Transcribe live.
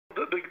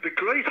the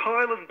Great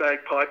Highland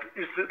bagpipe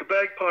is the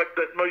bagpipe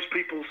that most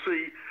people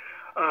see,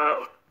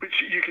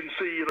 which you can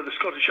see, the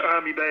Scottish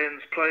Army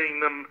bands playing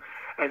them,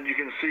 and you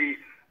can see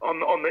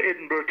on the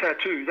Edinburgh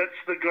tattoo. That's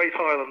the Great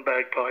Highland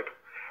bagpipe,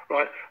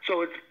 right?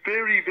 So it's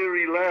very,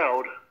 very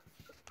loud,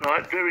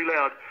 right? Very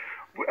loud,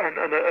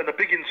 and a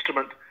big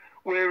instrument.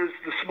 Whereas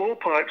the small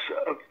pipes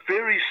are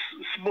very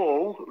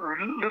small,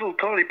 little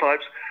tiny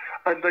pipes,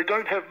 and they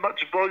don't have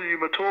much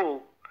volume at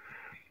all.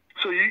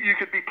 So you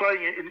could be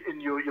playing it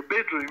in your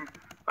bedroom,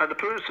 and the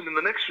person in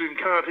the next room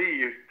can't hear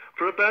you.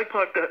 For a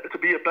bagpipe to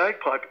be a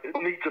bagpipe, it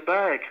needs a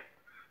bag.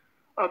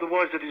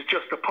 Otherwise, it is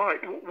just a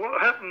pipe. What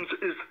happens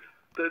is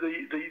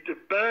the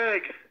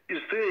bag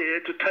is there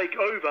to take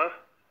over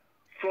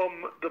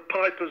from the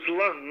piper's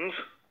lungs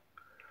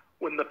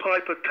when the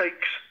piper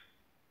takes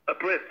a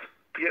breath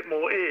to get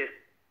more air.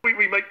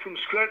 We make from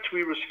scratch.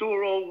 We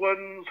restore old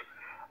ones,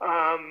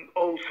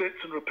 old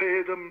sets, and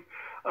repair them.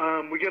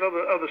 We get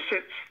other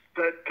sets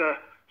that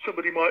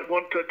somebody might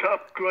want to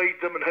upgrade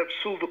them and have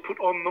silver put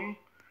on them,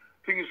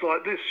 things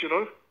like this,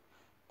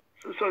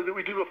 so that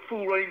we do a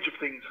full range of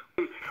things.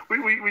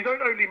 We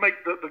don't only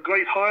make the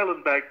Great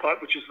Highland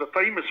bagpipe, which is the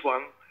famous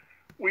one,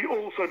 we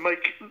also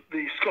make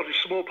the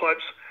Scottish small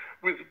pipes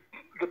with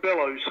the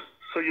bellows,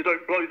 so you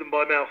don't blow them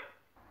by mouth.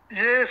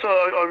 Yes,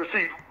 I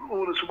receive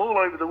orders from all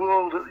over the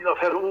world. I've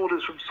had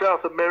orders from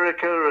South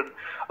America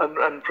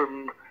and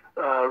from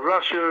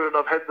Russia, and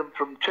I've had them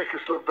from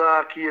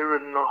Czechoslovakia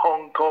and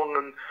Hong Kong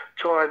and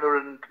China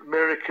and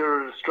America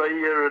and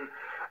Australia and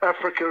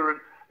Africa and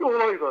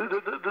all over.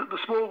 The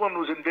small one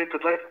was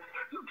invented later.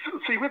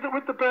 See, with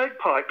the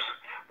bagpipes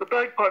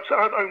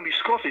aren't only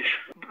Scottish.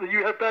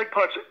 You have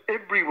bagpipes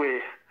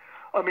everywhere.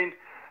 I mean,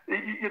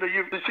 you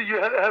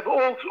have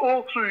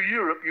all through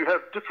Europe. You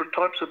have different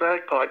types of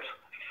bagpipes.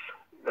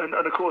 And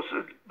of course,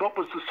 what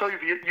was the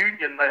Soviet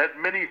Union? They had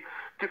many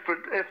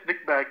different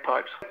ethnic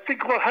bagpipes. I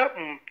think what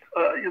happened,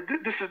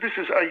 this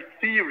is a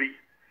theory,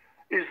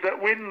 is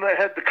that when they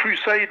had the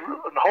Crusade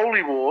and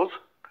Holy Wars,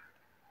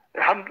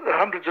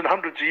 hundreds and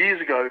hundreds of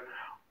years ago,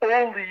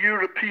 all the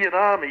European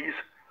armies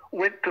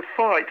went to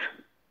fight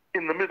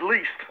in the Middle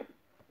East.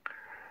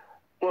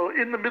 Well,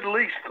 in the Middle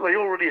East, they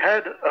already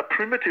had a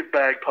primitive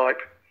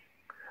bagpipe,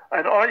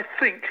 and I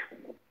think,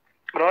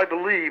 and I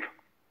believe,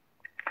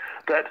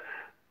 that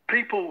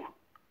people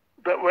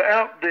that were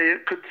out there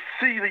could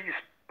see these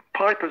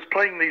pipers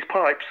playing these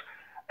pipes,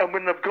 and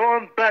when they've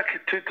gone back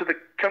to the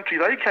country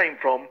they came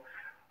from,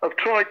 have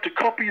tried to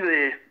copy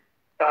their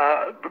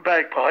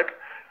bagpipe.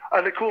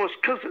 And of course,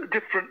 because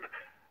different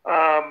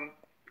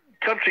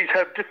countries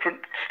have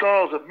different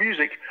styles of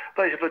music,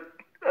 they have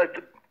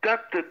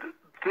adapted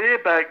their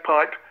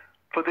bagpipe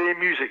for their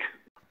music.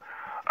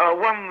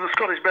 The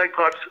Scottish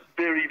bagpipe's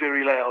very,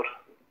 very loud.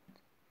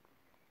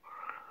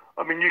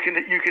 I mean, you can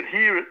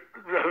hear it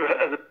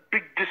at a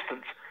big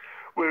distance,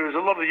 whereas a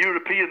lot of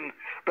European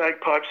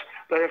bagpipes,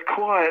 they have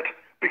quiet,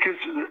 because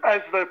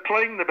as they're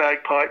playing the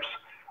bagpipes,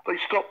 they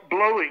stop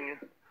blowing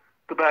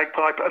the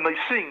bagpipe and they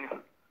sing,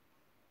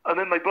 and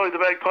then they blow the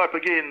bagpipe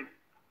again,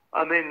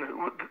 and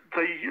then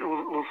they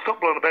will stop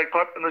blowing the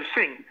bagpipe and they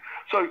sing.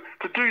 So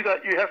to do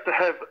that, you have to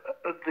have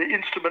the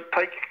instrument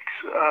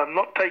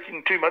not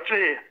taking too much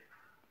air.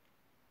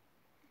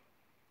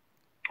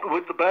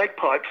 With the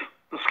bagpipes,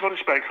 the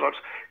Scottish bagpipes,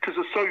 because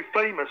they're so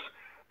famous,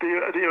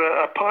 there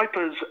are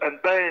pipers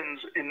and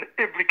bands in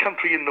every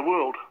country in the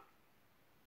world.